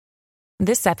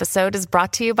This episode is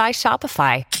brought to you by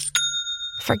Shopify.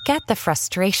 Forget the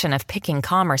frustration of picking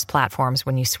commerce platforms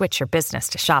when you switch your business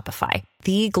to Shopify,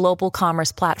 the global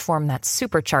commerce platform that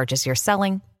supercharges your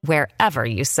selling wherever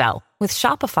you sell. With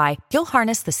Shopify, you'll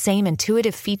harness the same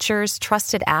intuitive features,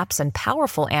 trusted apps, and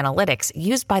powerful analytics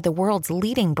used by the world's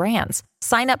leading brands.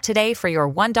 Sign up today for your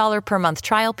 $1 per month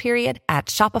trial period at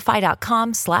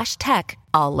shopify.com/tech,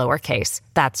 all lowercase.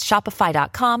 That's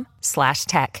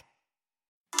shopify.com/tech.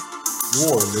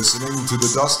 You're listening to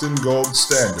the Dustin Gold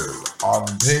Standard on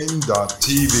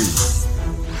Pain.tv.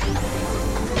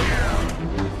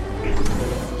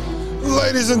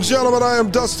 Ladies and gentlemen, I am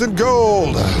Dustin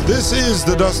Gold. This is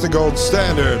the Dustin Gold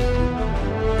Standard.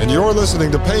 And you're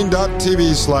listening to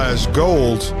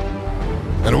Pain.tv/gold.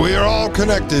 And we are all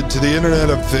connected to the Internet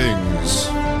of Things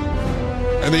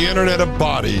and the Internet of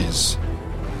Bodies.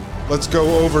 Let's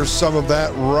go over some of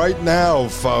that right now,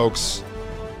 folks.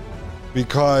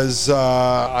 Because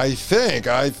I think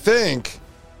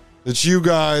that you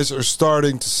guys are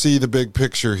starting to see the big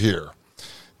picture here.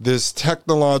 This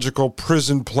technological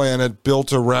prison planet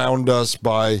built around us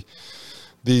by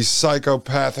these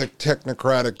psychopathic,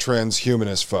 technocratic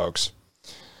transhumanist folks.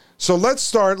 So let's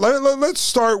start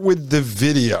with the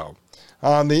video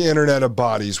on the Internet of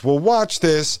Bodies. We'll watch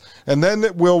this, and then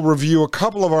we'll review a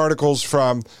couple of articles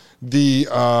from the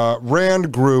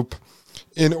RAND group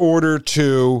in order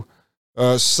to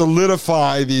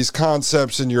solidify these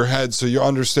concepts in your head so you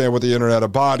understand what the Internet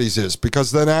of Bodies is.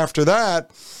 Because then after that,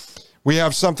 we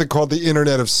have something called the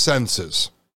Internet of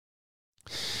Senses.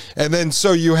 And then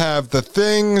so you have the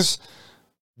things,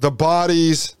 the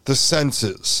bodies, the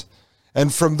senses.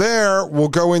 And from there, we'll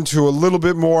go into a little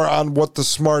bit more on what the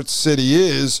smart city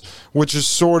is, which is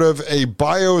sort of a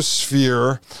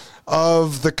biosphere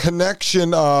of the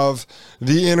connection of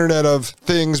the Internet of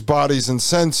Things, bodies, and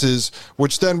senses,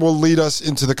 which then will lead us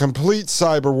into the complete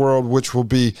cyber world, which will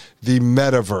be the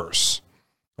metaverse.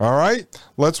 All right,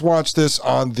 let's watch this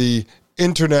on the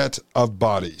Internet of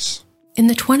Bodies. In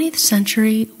the 20th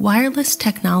century, wireless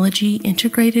technology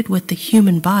integrated with the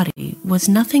human body was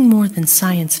nothing more than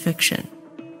science fiction.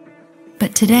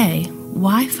 But today,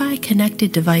 Wi-Fi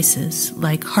connected devices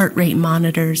like heart rate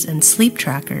monitors and sleep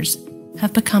trackers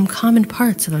have become common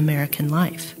parts of American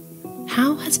life.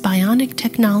 How has bionic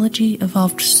technology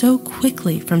evolved so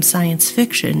quickly from science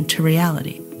fiction to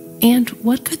reality? And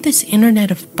what could this Internet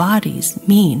of Bodies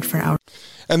mean for our...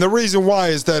 And the reason why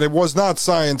is that it was not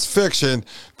science fiction.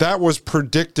 That was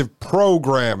predictive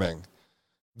programming.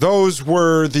 Those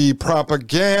were the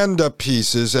propaganda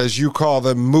pieces, as you call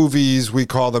them movies, we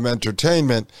call them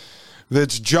entertainment.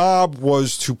 Its job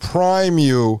was to prime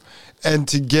you and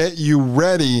to get you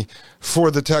ready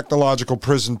for the technological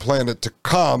prison planet to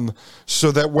come,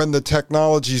 so that when the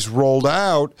technology's rolled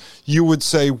out, you would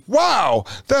say, wow,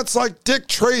 that's like Dick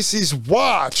Tracy's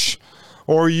watch.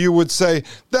 Or you would say,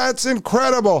 that's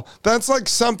incredible. That's like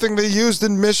something they used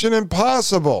in Mission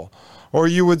Impossible. Or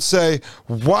you would say,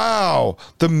 wow,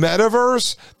 the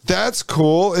metaverse? That's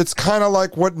cool. It's kind of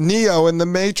like what Neo in the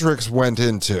Matrix went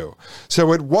into.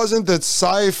 So it wasn't that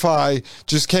sci-fi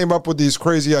just came up with these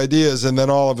crazy ideas and then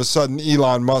all of a sudden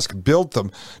Elon Musk built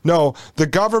them. No, the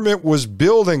government was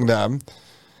building them.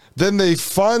 Then they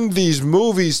fund these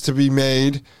movies to be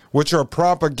made, which are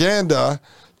propaganda,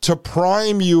 to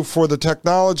prime you for the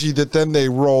technology that then they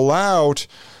roll out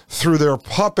through their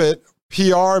puppet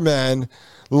PR men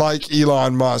like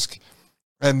Elon Musk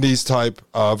and these type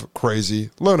of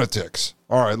crazy lunatics.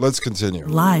 All right, let's continue.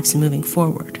 Lives moving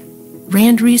forward.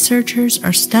 RAND researchers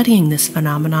are studying this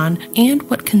phenomenon and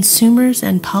what consumers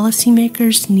and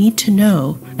policymakers need to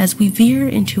know as we veer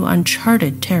into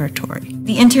uncharted territory.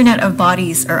 The Internet of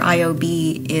Bodies, or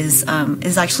IOB, is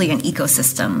actually an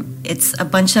ecosystem. It's a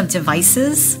bunch of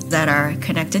devices that are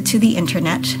connected to the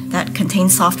Internet that contain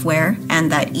software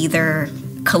and that either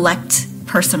collect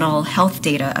personal health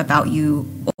data about you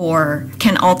or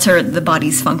can alter the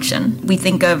body's function. We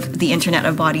think of the Internet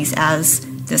of Bodies as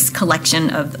this collection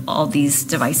of all these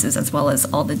devices as well as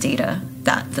all the data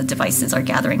that the devices are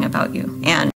gathering about you.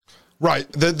 And right,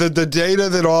 the data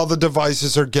that all the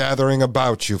devices are gathering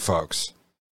about you, folks.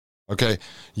 Okay,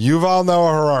 Yuval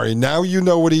Noah Harari, now you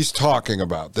know what he's talking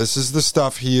about. This is the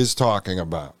stuff he is talking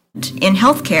about. in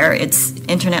healthcare, it's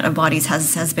Internet of Bodies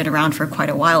has been around for quite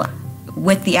a while.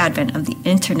 With the advent of the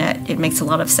internet, it makes a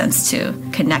lot of sense to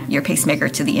connect your pacemaker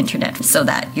to the internet so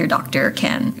that your doctor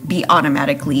can be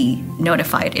automatically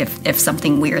notified if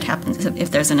something weird happens, if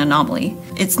there's an anomaly.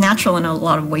 It's natural in a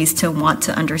lot of ways to want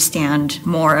to understand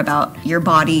more about your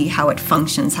body, how it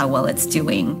functions, how well it's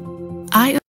doing.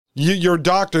 Your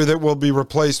doctor that will be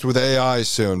replaced with AI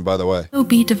soon, by the way.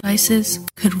 IoT devices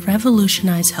could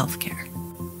revolutionize healthcare.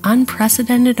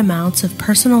 unprecedented amounts of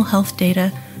personal health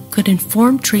data could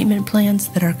inform treatment plans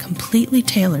that are completely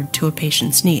tailored to a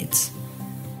patient's needs.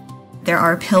 There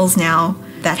are pills now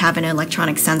that have an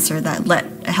electronic sensor that let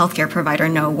a healthcare provider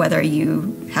know whether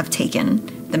you have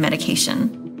taken the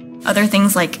medication. Other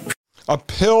things like a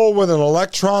pill with an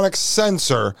electronic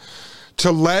sensor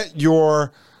to let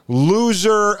your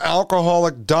loser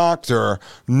alcoholic doctor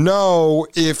know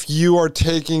if you are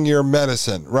taking your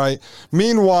medicine, right?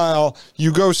 Meanwhile,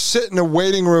 you go sit in a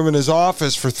waiting room in his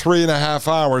office for 3.5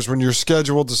 hours when you're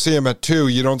scheduled to see him at 2.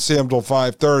 You don't see him till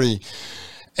 5:30.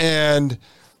 And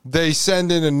they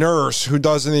send in a nurse who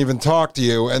doesn't even talk to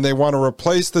you, and they want to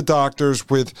replace the doctors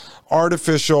with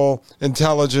artificial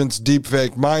intelligence,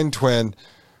 deepfake mind twin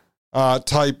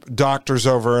type doctors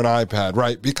over an iPad,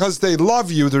 right? Because they love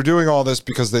you. They're doing all this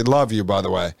because they love you, by the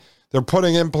way. They're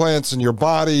putting implants in your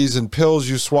bodies and pills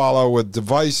you swallow with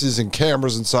devices and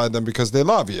cameras inside them because they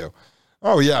love you.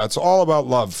 Oh, yeah, it's all about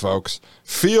love, folks.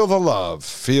 Feel the love.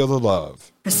 Feel the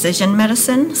love. Precision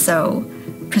medicine. So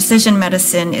precision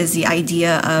medicine is the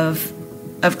idea of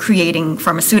creating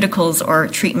pharmaceuticals or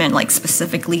treatment like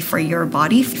specifically for your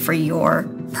body, for your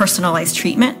personalized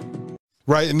treatment.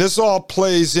 Right, and this all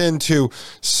plays into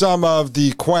some of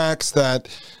the quacks that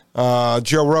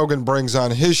Joe Rogan brings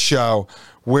on his show,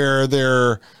 where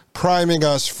they're priming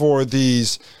us for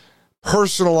these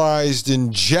personalized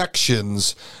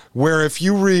injections, where if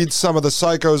you read some of the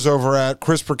psychos over at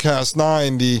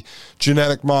CRISPR-Cas9, the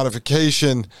genetic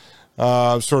modification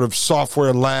sort of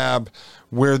software lab,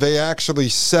 where they actually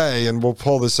say, and we'll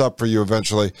pull this up for you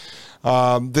eventually,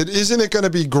 that isn't it going to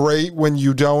be great when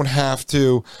you don't have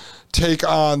to take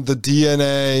on the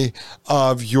DNA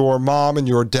of your mom and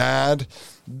your dad,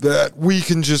 that we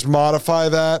can just modify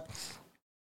that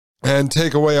and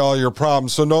take away all your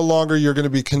problems. So no longer you're going to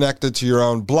be connected to your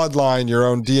own bloodline, your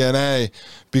own DNA,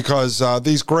 because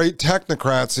these great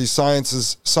technocrats, these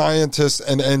scientists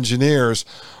and engineers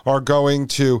are going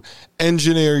to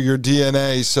engineer your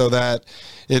DNA so that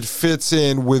it fits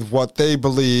in with what they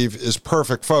believe is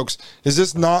perfect. Folks, is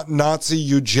this not Nazi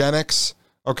eugenics?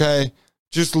 Okay?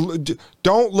 Just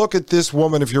don't look at this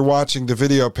woman if you're watching the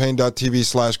video,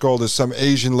 pain.tv/gold, as some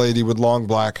Asian lady with long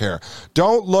black hair.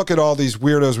 Don't look at all these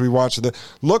weirdos we watch.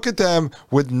 Look at them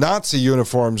with Nazi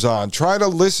uniforms on. Try to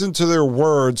listen to their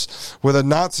words with a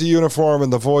Nazi uniform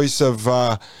and the voice of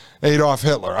Adolf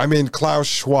Hitler. I mean, Klaus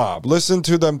Schwab. Listen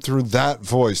to them through that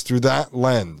voice, through that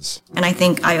lens. And I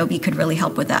think IOB could really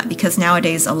help with that, because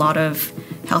nowadays a lot of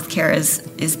healthcare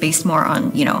is based more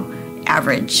on,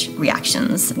 average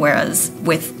reactions, whereas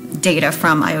with data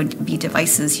from IOB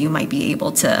devices, you might be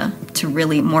able to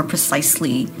really more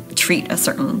precisely treat a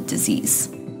certain disease.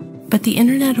 But the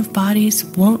Internet of Bodies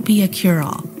won't be a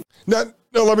cure-all. Now,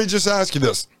 let me just ask you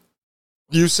this.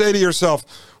 You say to yourself,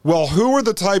 well, who are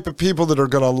the type of people that are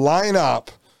going to line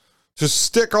up to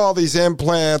stick all these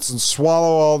implants and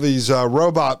swallow all these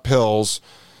robot pills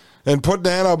and put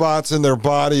nanobots in their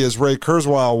body, as Ray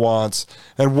Kurzweil wants,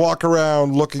 and walk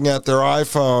around looking at their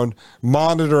iPhone,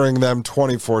 monitoring them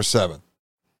 24/7?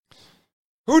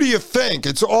 Who do you think?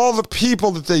 It's all the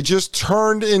people that they just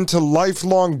turned into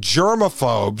lifelong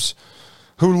germaphobes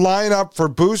who line up for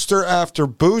booster after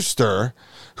booster,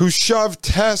 who shove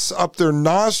tests up their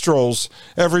nostrils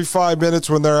every 5 minutes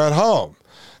when they're at home.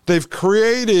 They've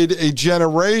created a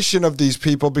generation of these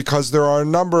people because there are a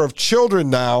number of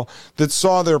children now that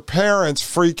saw their parents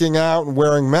freaking out and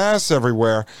wearing masks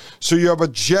everywhere. So you have a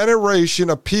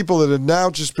generation of people that have now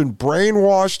just been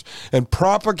brainwashed and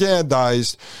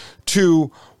propagandized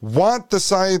to want the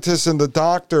scientists and the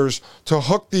doctors to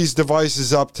hook these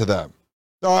devices up to them.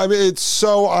 No, I mean, it's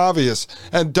so obvious.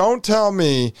 And don't tell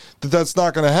me that that's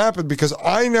not going to happen, because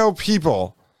I know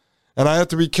people, and I have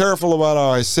to be careful about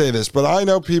how I say this, but I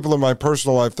know people in my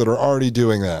personal life that are already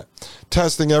doing that.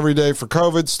 Testing every day for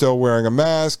COVID, still wearing a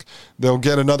mask. They'll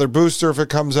get another booster if it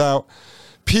comes out.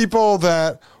 People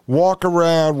that walk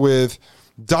around with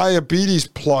diabetes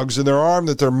plugs in their arm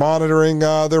that they're monitoring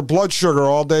their blood sugar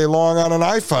all day long on an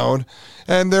iPhone,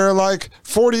 and they're like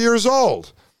 40 years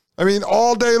old. I mean,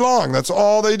 all day long, that's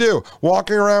all they do.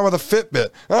 Walking around with a Fitbit.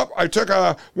 Oh, I took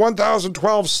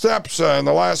 1,012 steps in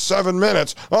the last 7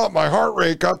 minutes. Oh, my heart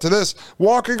rate got to this.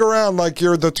 Walking around like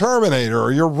you're the Terminator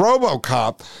or you're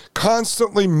RoboCop,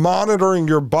 constantly monitoring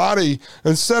your body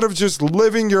instead of just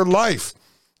living your life.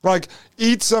 Like,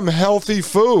 eat some healthy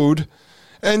food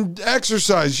and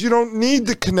exercise. You don't need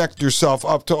to connect yourself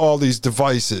up to all these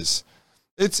devices.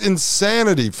 It's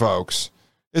insanity, folks.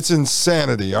 It's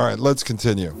insanity. All right, let's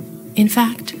continue. In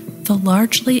fact, the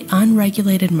largely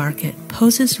unregulated market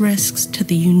poses risks to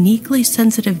the uniquely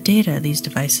sensitive data these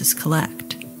devices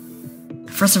collect.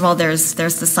 First of all, there's the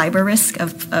cyber risk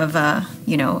of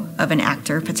an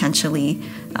actor potentially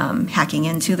hacking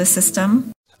into the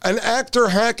system. An actor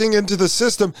hacking into the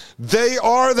system, they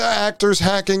are the actors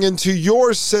hacking into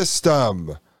your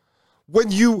system.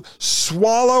 When you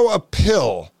swallow a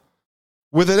pill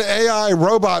with an AI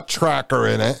robot tracker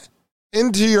in it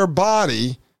into your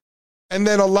body and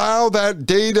then allow that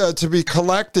data to be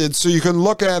collected so you can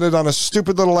look at it on a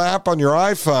stupid little app on your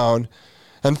iPhone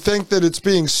and think that it's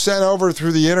being sent over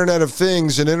through the Internet of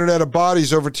Things and Internet of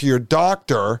Bodies over to your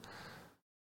doctor,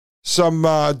 some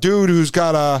dude who's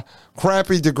got a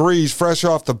crappy degrees fresh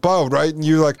off the boat, right? And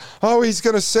you're like, oh, he's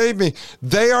going to save me.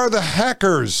 They are the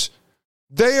hackers.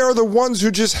 They are the ones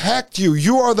who just hacked you.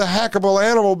 You are the hackable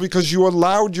animal because you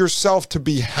allowed yourself to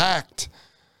be hacked.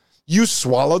 You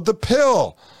swallowed the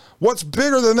pill. What's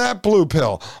bigger than that blue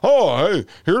pill? Oh, hey,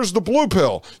 here's the blue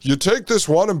pill. You take this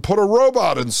one and put a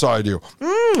robot inside you.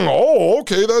 Oh,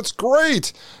 okay, that's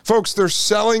great. Folks, they're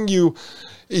selling you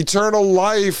eternal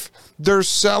life. They're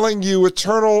selling you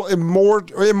eternal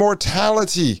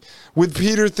immortality with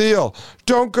Peter Thiel.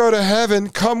 Don't go to heaven.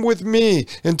 Come with me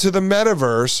into the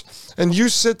metaverse. And you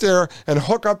sit there and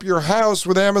hook up your house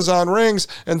with Amazon rings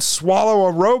and swallow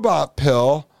a robot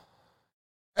pill.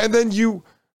 And then you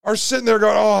are sitting there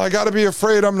going, oh, I got to be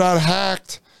afraid I'm not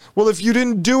hacked. Well, if you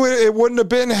didn't do it, it wouldn't have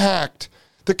been hacked.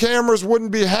 The cameras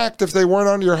wouldn't be hacked if they weren't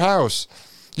on your house.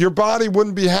 Your body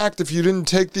wouldn't be hacked if you didn't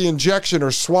take the injection or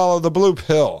swallow the blue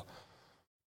pill.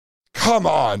 Come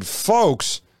on,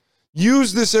 folks.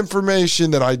 Use this information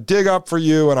that I dig up for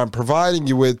you and I'm providing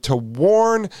you with to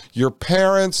warn your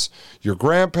parents, your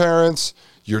grandparents,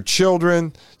 your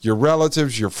children, your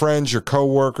relatives, your friends, your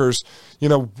coworkers.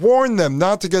 Warn them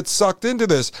not to get sucked into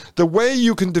this. The way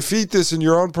you can defeat this in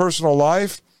your own personal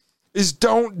life is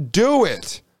don't do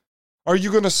it. Are you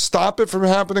going to stop it from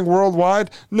happening worldwide?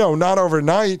 No, not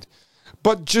overnight,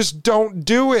 but just don't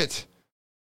do it.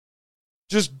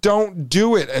 Just don't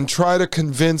do it and try to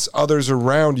convince others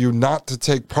around you not to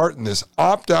take part in this.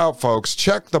 Opt out, folks.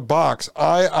 Check the box.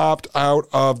 I opt out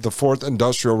of the fourth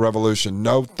industrial revolution.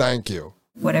 No, thank you.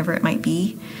 Whatever it might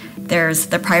be. There's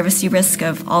the privacy risk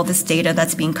of all this data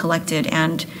that's being collected,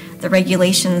 and the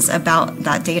regulations about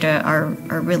that data are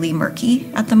really murky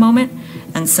at the moment.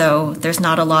 And so there's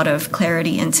not a lot of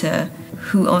clarity into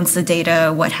who owns the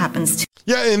data, what happens to.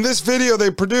 Yeah, in this video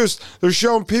they produced, they're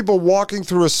showing people walking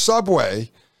through a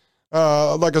subway,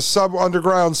 like a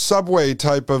underground subway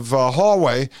type of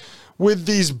hallway, with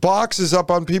these boxes up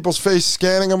on people's face,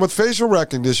 scanning them with facial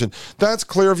recognition. That's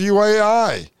Clearview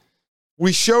AI.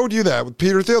 We showed you that with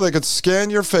Peter Thiel. They could scan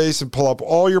your face and pull up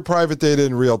all your private data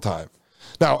in real time.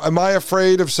 Now, am I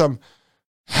afraid of some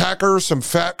hacker, some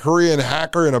fat Korean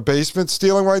hacker in a basement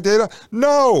stealing my data?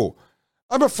 No.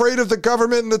 I'm afraid of the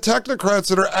government and the technocrats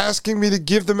that are asking me to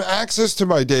give them access to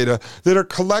my data, that are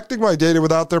collecting my data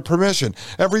without their permission.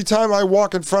 Every time I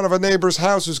walk in front of a neighbor's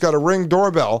house who's got a Ring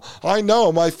doorbell, I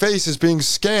know my face is being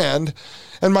scanned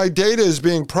and my data is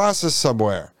being processed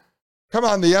somewhere. Come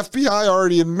on, the FBI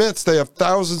already admits they have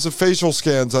thousands of facial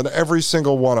scans on every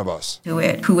single one of us. Who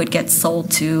it gets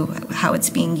sold to, how it's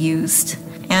being used.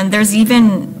 And there's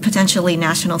even potentially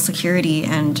national security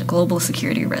and global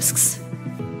security risks.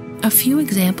 A few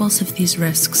examples of these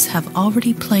risks have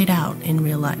already played out in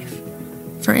real life.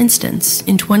 For instance,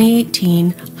 in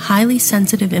 2018, highly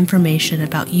sensitive information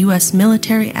about U.S.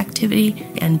 military activity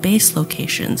and base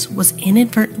locations was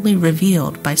inadvertently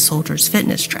revealed by soldiers'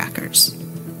 fitness trackers.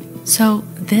 So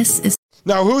this is...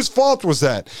 Now, whose fault was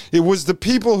that? It was the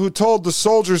people who told the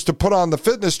soldiers to put on the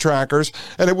fitness trackers,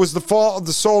 and it was the fault of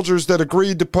the soldiers that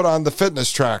agreed to put on the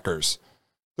fitness trackers.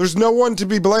 There's no one to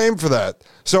be blamed for that.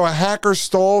 So a hacker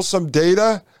stole some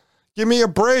data? Give me a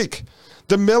break.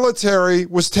 The military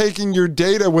was taking your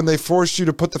data when they forced you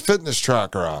to put the fitness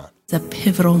tracker on. It's a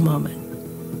pivotal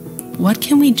moment. What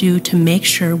can we do to make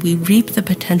sure we reap the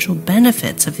potential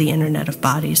benefits of the Internet of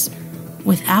Bodies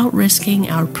without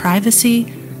risking our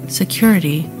privacy,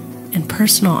 security, and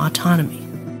personal autonomy?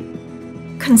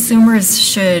 Consumers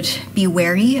should be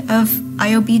wary of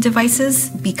IOB devices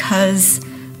because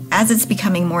as it's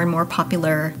becoming more and more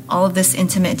popular, all of this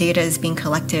intimate data is being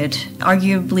collected,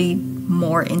 arguably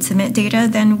more intimate data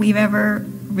than we've ever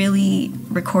really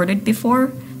recorded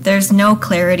before. There's no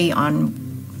clarity on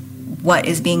what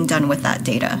is being done with that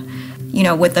data.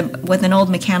 With an old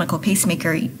mechanical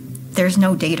pacemaker, there's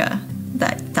no data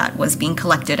that was being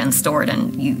collected and stored,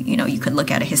 and you could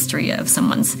look at a history of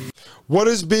someone's. What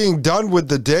is being done with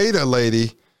the data,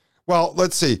 lady? Well,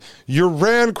 let's see. Your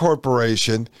RAND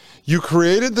Corporation, you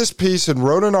created this piece and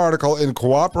wrote an article in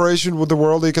cooperation with the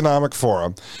World Economic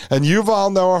Forum. And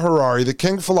Yuval Noah Harari, the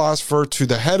king philosopher to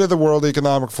the head of the World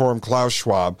Economic Forum, Klaus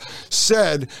Schwab,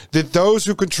 said that those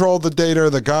who control the data are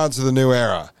the gods of the new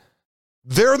era.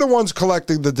 They're the ones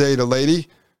collecting the data, lady.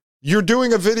 You're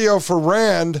doing a video for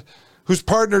RAND, who's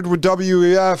partnered with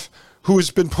WEF, who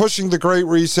has been pushing the Great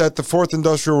Reset, the Fourth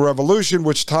Industrial Revolution,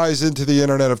 which ties into the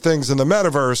Internet of Things and the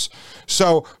metaverse.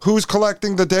 So who's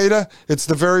collecting the data? It's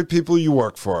the very people you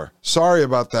work for. Sorry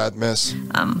about that, miss.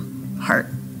 Heart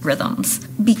rhythms.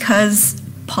 Because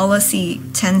policy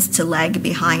tends to lag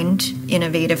behind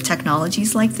innovative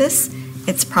technologies like this,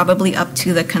 it's probably up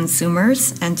to the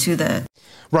consumers and to the...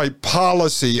 Right,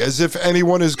 policy, as if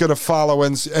anyone is going to follow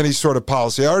any sort of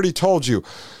policy. I already told you.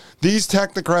 These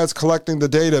technocrats collecting the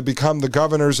data become the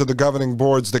governors of the governing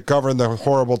boards that govern the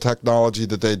horrible technology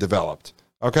that they developed.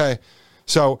 Okay?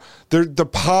 So the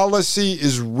policy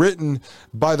is written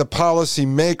by the policy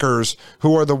makers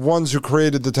who are the ones who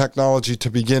created the technology to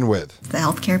begin with. The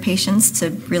healthcare patients to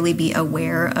really be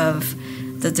aware of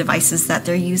the devices that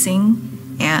they're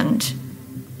using and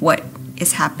what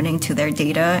is happening to their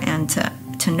data, and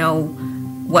to know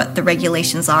what the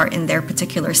regulations are in their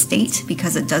particular state,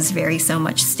 because it does vary so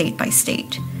much state by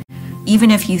state. Even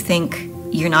if you think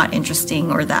you're not interesting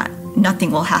or that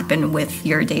nothing will happen with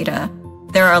your data,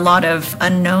 there are a lot of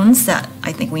unknowns that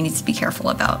I think we need to be careful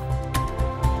about.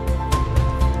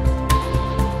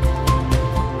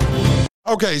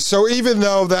 Okay, so even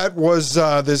though that was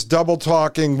this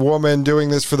double-talking woman doing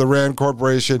this for the RAND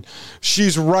Corporation,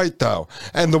 she's right, though.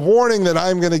 And the warning that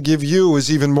I'm going to give you is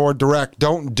even more direct.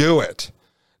 Don't do it.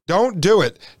 Don't do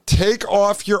it. Take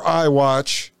off your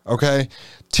iWatch, okay?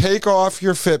 Take off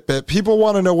your Fitbit. People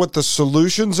want to know what the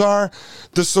solutions are.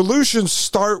 The solutions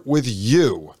start with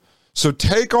you. So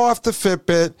take off the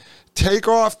Fitbit, take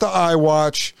off the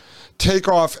iWatch, take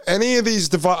off any of these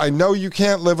devices. I know you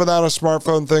can't live without a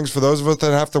smartphone things for those of us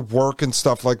that have to work and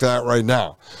stuff like that right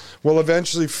now. We'll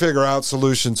eventually figure out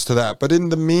solutions to that. But in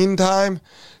the meantime,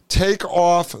 take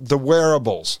off the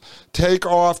wearables, take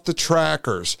off the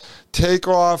trackers, take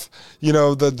off,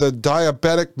 the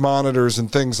diabetic monitors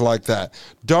and things like that.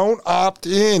 Don't opt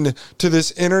in to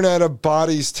this Internet of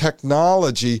Bodies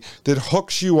technology that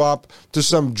hooks you up to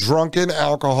some drunken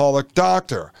alcoholic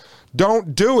doctor.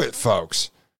 Don't do it, folks.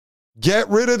 Get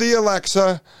rid of the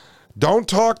Alexa. Don't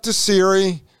talk to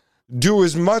Siri. Do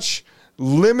as much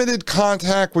limited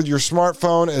contact with your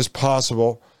smartphone as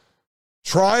possible.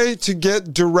 Try to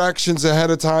get directions ahead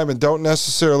of time and don't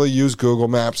necessarily use Google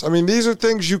Maps. I mean, these are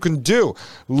things you can do.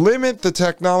 Limit the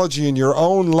technology in your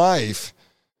own life.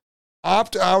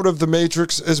 Opt out of the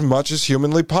matrix as much as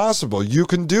humanly possible. You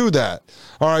can do that.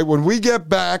 All right, when we get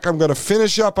back, I'm going to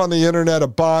finish up on the Internet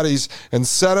of Bodies and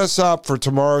set us up for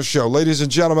tomorrow's show. Ladies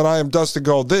and gentlemen, I am Dustin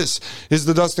Gold. This is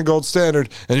the Dustin Gold Standard,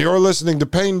 and you're listening to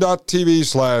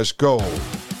Pain.tv/gold.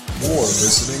 You're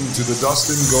listening to the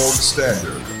Dustin Gold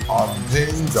Standard on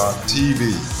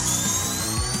Pain.tv.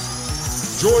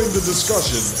 Join the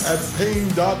discussion at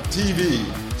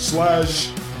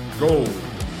Pain.tv/gold.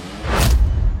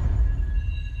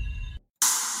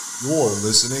 You're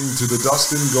listening to the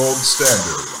Dustin Gold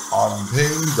Standard on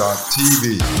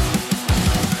Pain.tv.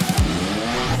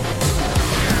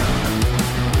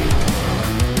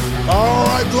 All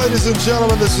right, ladies and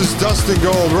gentlemen, this is Dustin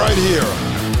Gold right here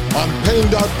on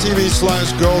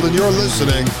Pain.tv/gold, and you're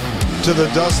listening to the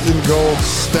Dustin Gold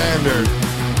Standard.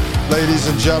 Ladies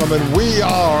and gentlemen, we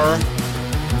are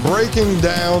breaking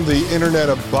down the Internet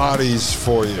of Bodies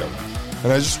for you.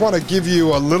 And I just want to give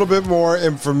you a little bit more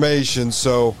information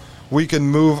so we can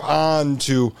move on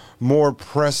to more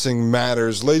pressing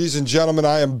matters. Ladies and gentlemen,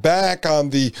 I am back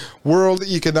on the World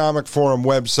Economic Forum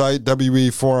website,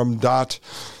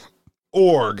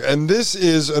 weforum.org. And this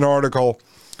is an article,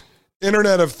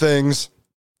 Internet of Things,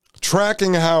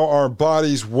 tracking how our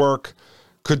bodies work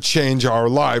could change our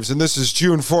lives. And this is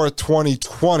June 4th,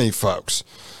 2020, folks.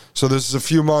 So this is a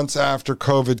few months after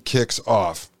COVID kicks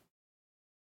off.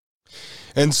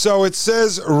 And so it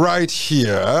says right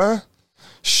here,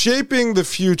 shaping the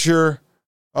future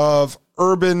of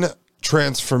urban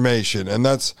transformation. And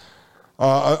that's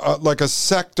like a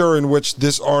sector in which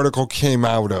this article came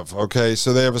out of. Okay,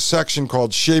 so they have a section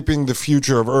called Shaping the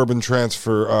Future of Urban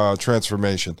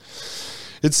Transformation.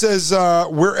 It says,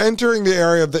 we're entering the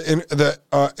era of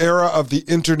the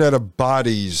Internet of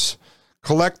Bodies,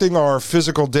 collecting our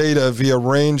physical data via a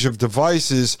range of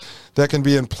devices that can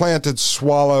be implanted,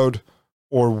 swallowed,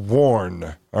 or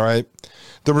worn. All right.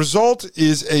 The result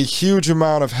is a huge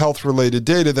amount of health-related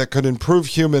data that could improve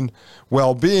human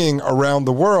well-being around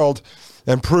the world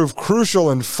and prove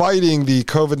crucial in fighting the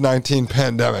COVID-19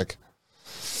 pandemic.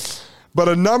 But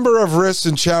a number of risks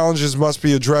and challenges must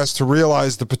be addressed to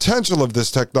realize the potential of this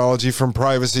technology, from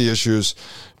privacy issues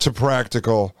to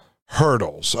practical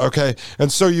hurdles. Okay,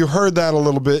 and so you heard that a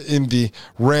little bit in the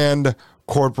Rand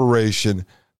Corporation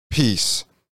piece.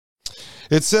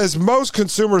 It says most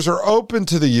consumers are open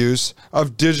to the use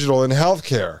of digital in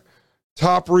healthcare.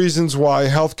 Top reasons why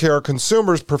healthcare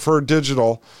consumers prefer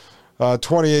digital,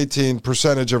 2018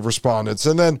 percentage of respondents.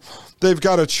 And then they've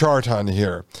got a chart on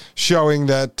here showing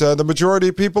that the majority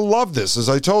of people love this. As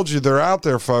I told you, they're out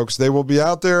there, folks. They will be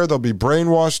out there. They'll be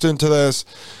brainwashed into this.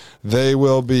 They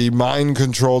will be mind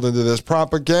controlled into this,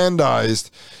 propagandized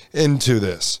into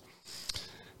this.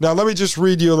 Now, let me just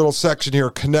read you a little section here,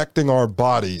 connecting our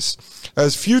bodies.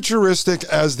 As futuristic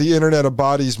as the Internet of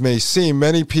Bodies may seem,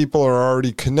 many people are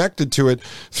already connected to it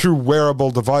through wearable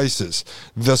devices.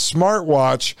 The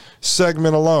smartwatch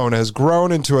segment alone has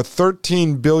grown into a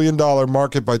 $13 billion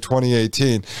market by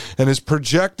 2018 and is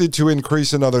projected to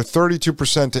increase another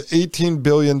 32% to $18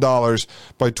 billion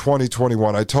by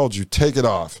 2021. I told you, take it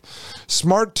off.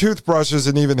 Smart toothbrushes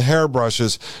and even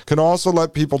hairbrushes can also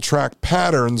let people track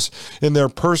patterns in their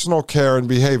personal care and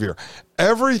behavior.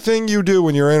 Everything you do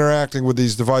when you're interacting with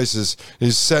these devices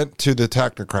is sent to the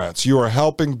technocrats. You are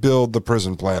helping build the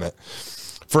prison planet.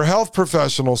 For health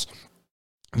professionals,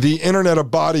 the Internet of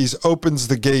Bodies opens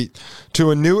the gate to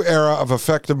a new era of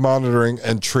effective monitoring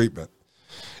and treatment.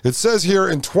 It says here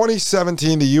in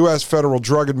 2017, the U.S. Federal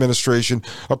Drug Administration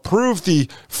approved the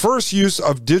first use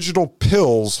of digital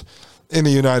pills in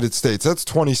the United States. That's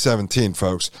 2017,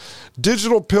 folks.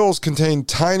 Digital pills contain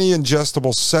tiny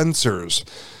ingestible sensors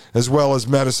as well as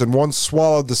medicine. Once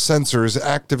swallowed, the sensor is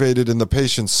activated in the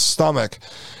patient's stomach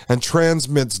and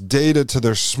transmits data to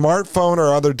their smartphone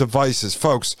or other devices.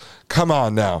 Folks, come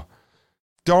on now.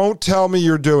 Don't tell me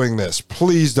you're doing this.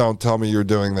 Please don't tell me you're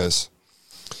doing this.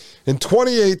 In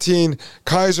 2018,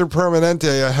 Kaiser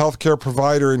Permanente, a healthcare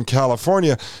provider in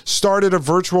California, started a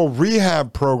virtual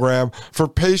rehab program for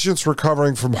patients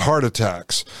recovering from heart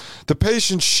attacks. The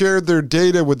patients shared their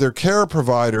data with their care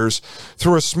providers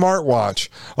through a smartwatch,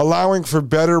 allowing for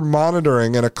better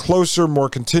monitoring and a closer, more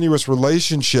continuous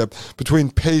relationship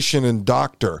between patient and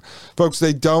doctor. Folks,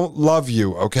 they don't love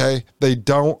you, okay? They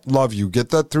don't love you. Get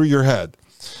that through your head.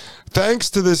 Thanks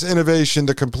to this innovation,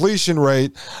 the completion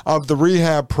rate of the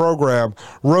rehab program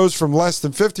rose from less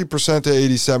than 50% to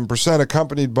 87%,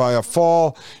 accompanied by a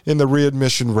fall in the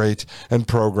readmission rate and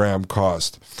program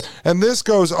cost. And this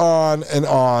goes on and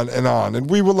on and on. And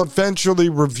we will eventually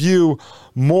review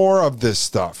more of this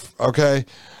stuff, okay?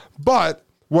 But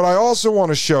what I also want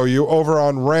to show you over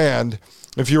on Rand,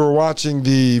 if you were watching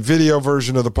the video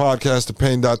version of the podcast at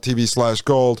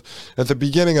pain.tv/gold, at the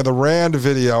beginning of the Rand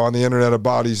video on the Internet of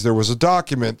Bodies, there was a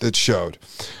document that showed.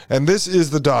 And this is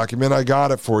the document. I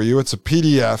got it for you. It's a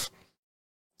PDF.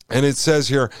 And it says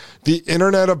here, the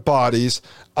Internet of Bodies,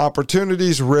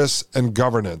 Opportunities, Risks, and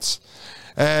Governance.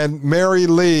 And Mary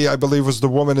Lee, I believe, was the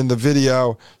woman in the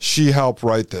video. She helped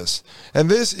write this.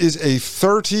 And this is a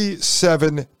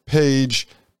 37-page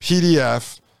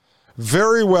PDF,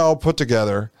 very well put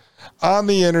together, on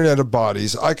the Internet of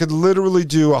Bodies. I could literally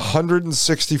do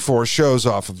 164 shows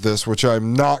off of this, which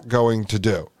I'm not going to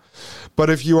do. But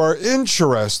if you are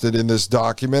interested in this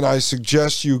document, I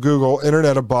suggest you Google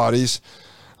Internet of Bodies,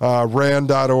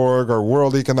 RAND.org or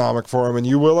World Economic Forum, and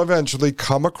you will eventually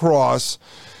come across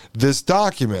this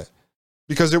document,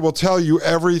 because it will tell you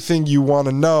everything you want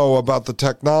to know about the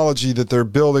technology that they're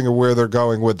building and where they're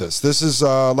going with this. This is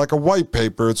like a white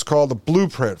paper. It's called a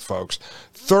blueprint, folks.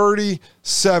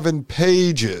 37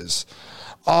 pages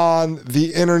on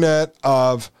the Internet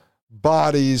of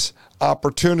Bodies,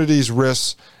 Opportunities,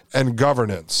 Risks, and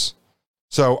Governance.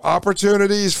 So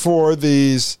opportunities for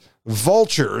these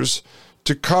vultures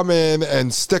to come in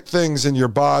and stick things in your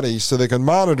body so they can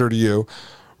monitor you.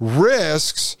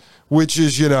 Risks, which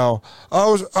is, be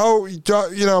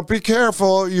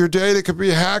careful. Your data could be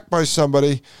hacked by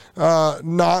somebody.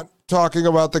 Not talking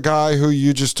about the guy who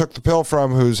you just took the pill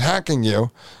from who's hacking you,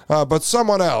 but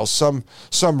someone else, some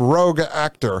rogue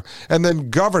actor. And then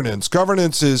governance.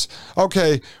 Governance is,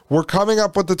 okay, we're coming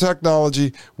up with the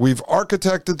technology. We've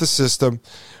architected the system.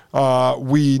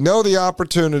 We know the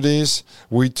opportunities.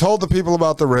 We told the people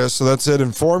about the risks, so that's it.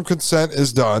 Informed consent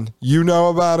is done. You know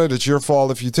about it. It's your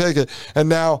fault if you take it. And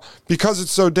now, because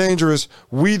it's so dangerous,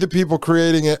 we, the people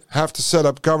creating it, have to set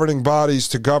up governing bodies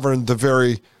to govern the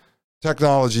very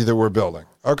technology that we're building.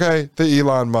 Okay? The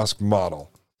Elon Musk model.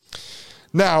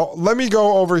 Now, let me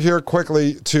go over here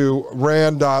quickly to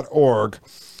RAND.org.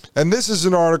 And this is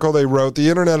an article they wrote. The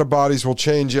Internet of Bodies will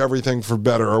change everything for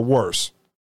better or worse.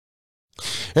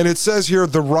 And it says here,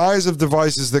 the rise of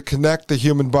devices that connect the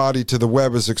human body to the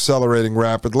web is accelerating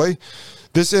rapidly.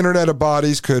 This Internet of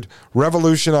Bodies could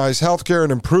revolutionize healthcare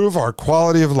and improve our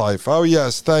quality of life. Oh,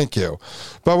 yes, thank you.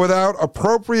 But without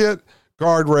appropriate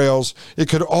guardrails, it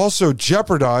could also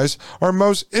jeopardize our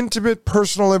most intimate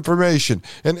personal information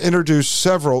and introduce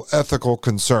several ethical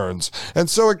concerns. And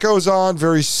so it goes on,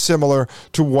 very similar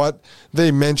to what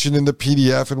they mentioned in the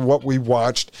PDF and what we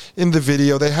watched in the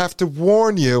video. They have to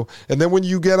warn you, and then when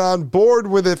you get on board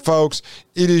with it, folks,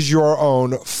 it is your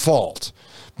own fault,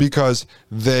 because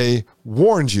they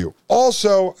warned you.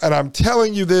 Also, and I'm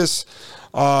telling you this,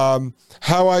 how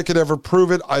I could ever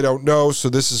prove it, I don't know, so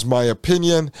this is my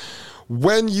opinion.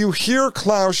 When you hear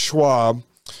Klaus Schwab,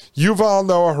 Yuval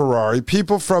Noah Harari,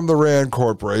 people from the Rand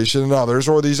Corporation and others,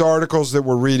 or these articles that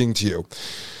we're reading to you,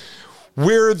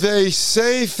 where they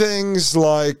say things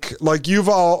like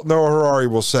Yuval Noah Harari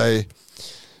will say,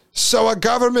 so a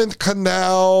government can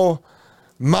now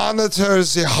monitor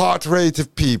the heart rate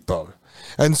of people.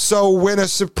 And so when a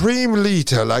supreme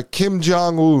leader like Kim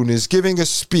Jong-un is giving a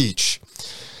speech,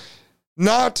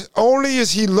 not only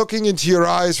is he looking into your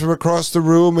eyes from across the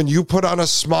room and you put on a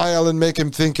smile and make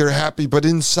him think you're happy, but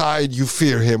inside you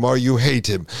fear him or you hate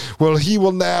him. Well, he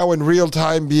will now in real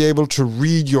time be able to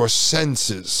read your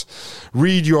senses,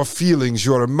 read your feelings,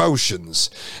 your emotions.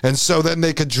 And so then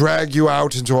they could drag you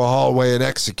out into a hallway and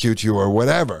execute you or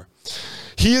whatever.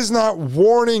 He is not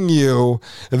warning you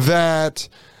that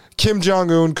Kim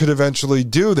Jong-un could eventually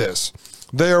do this.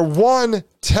 They are, one,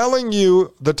 telling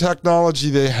you the technology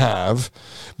they have,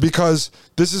 because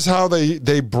this is how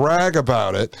they brag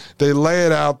about it. They lay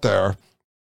it out there.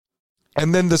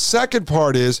 And then the second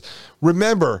part is,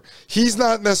 remember, he's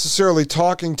not necessarily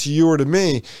talking to you or to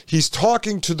me. He's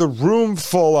talking to the room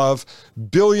full of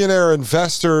billionaire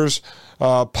investors,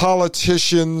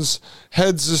 politicians,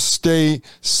 heads of state,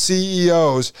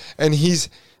 CEOs, and he's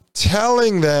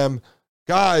telling them,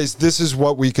 guys, this is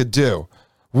what we could do.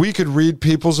 We could read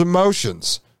people's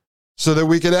emotions so that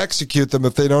we could execute them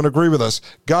if they don't agree with us.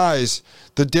 Guys,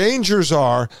 the dangers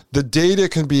are the data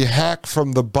can be hacked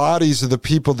from the bodies of the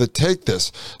people that take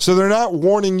this. So they're not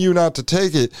warning you not to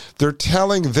take it. They're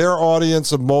telling their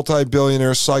audience of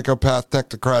multi-billionaire, psychopath,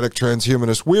 technocratic,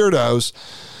 transhumanist weirdos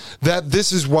that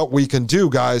this is what we can do,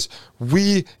 guys.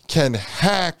 We can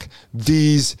hack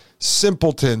these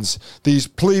simpletons, these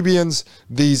plebeians,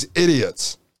 these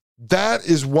idiots. That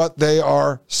is what they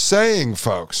are saying,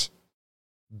 folks.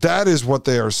 That is what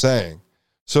they are saying.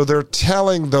 So they're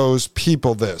telling those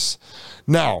people this.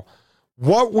 Now,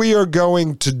 what we are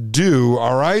going to do,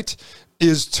 all right,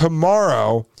 is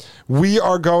tomorrow we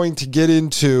are going to get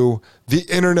into the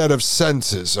Internet of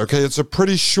Senses, okay? It's a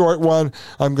pretty short one.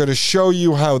 I'm going to show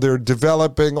you how they're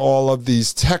developing all of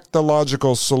these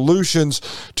technological solutions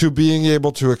to being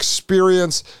able to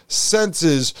experience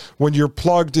senses when you're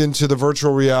plugged into the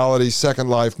virtual reality Second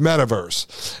Life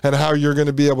metaverse, and how you're going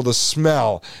to be able to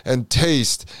smell and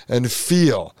taste and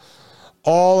feel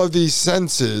all of these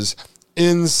senses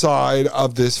inside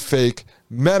of this fake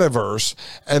metaverse.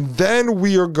 And then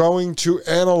we are going to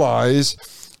analyze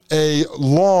a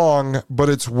long, but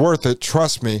it's worth it,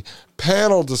 trust me,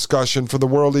 panel discussion for the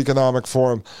World Economic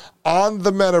Forum on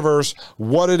the metaverse,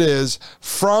 what it is,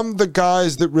 from the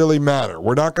guys that really matter.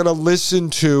 We're not going to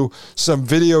listen to some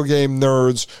video game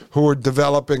nerds who are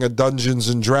developing a Dungeons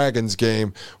and Dragons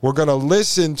game. We're going to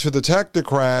listen to the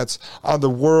technocrats on the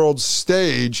world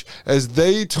stage as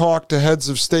they talk to heads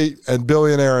of state and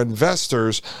billionaire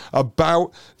investors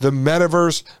about the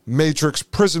metaverse matrix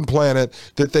prison planet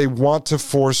that they want to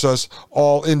force us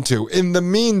all into. In the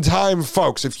meantime,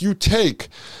 folks, if you take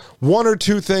one or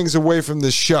two things away from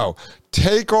this show,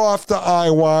 take off the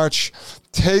iWatch,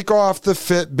 take off the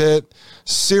Fitbit.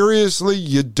 Seriously,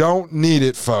 you don't need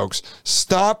it, folks.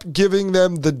 Stop giving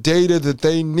them the data that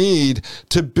they need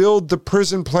to build the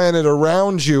prison planet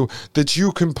around you that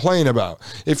you complain about.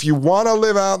 If you want to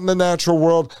live out in the natural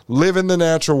world, live in the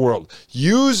natural world.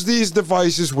 Use these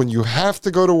devices when you have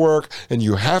to go to work and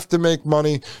you have to make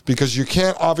money, because you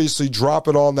can't obviously drop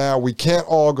it all now. We can't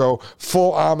all go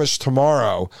full Amish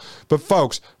tomorrow. But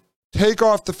folks, take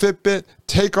off the Fitbit,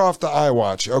 take off the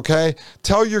iWatch, okay?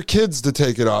 Tell your kids to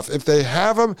take it off. If they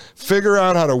have them, figure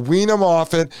out how to wean them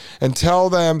off it and tell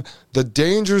them the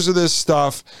dangers of this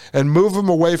stuff and move them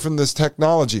away from this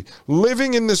technology.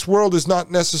 Living in this world is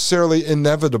not necessarily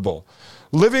inevitable.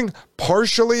 Living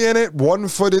partially in it, 1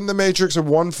 foot in the matrix and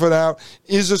 1 foot out,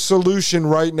 is a solution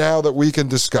right now that we can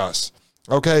discuss.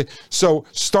 Okay, so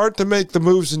start to make the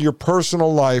moves in your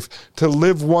personal life to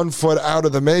live one foot out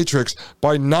of the matrix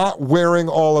by not wearing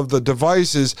all of the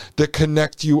devices that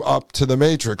connect you up to the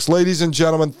matrix. Ladies and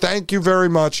gentlemen, thank you very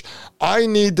much. I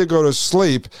need to go to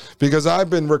sleep because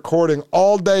I've been recording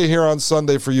all day here on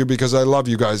Sunday for you because I love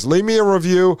you guys. Leave me a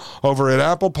review over at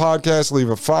Apple Podcasts.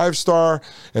 Leave a 5-star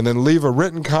and then leave a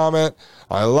written comment.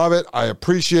 I love it. I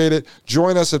appreciate it.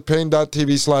 Join us at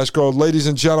pain.tv/gold. Ladies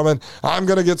and gentlemen, I'm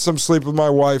going to get some sleep with my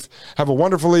wife. Have a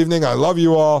wonderful evening. I love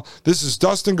you all. This is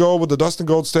Dustin Gold with the Dustin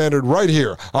Gold Standard right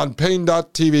here on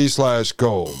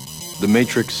pain.tv/gold. The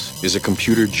Matrix is a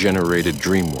computer-generated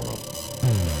dream world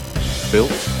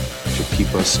built to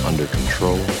keep us under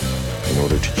control in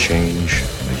order to change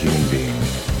a human being.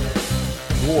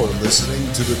 You're listening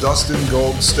to the Dustin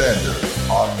Gold Standard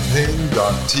on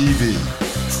pain.tv.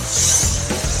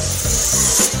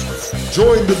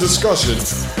 Join the discussion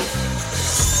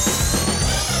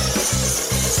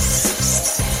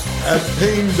at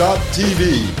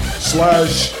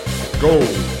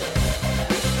pain.tv/gold.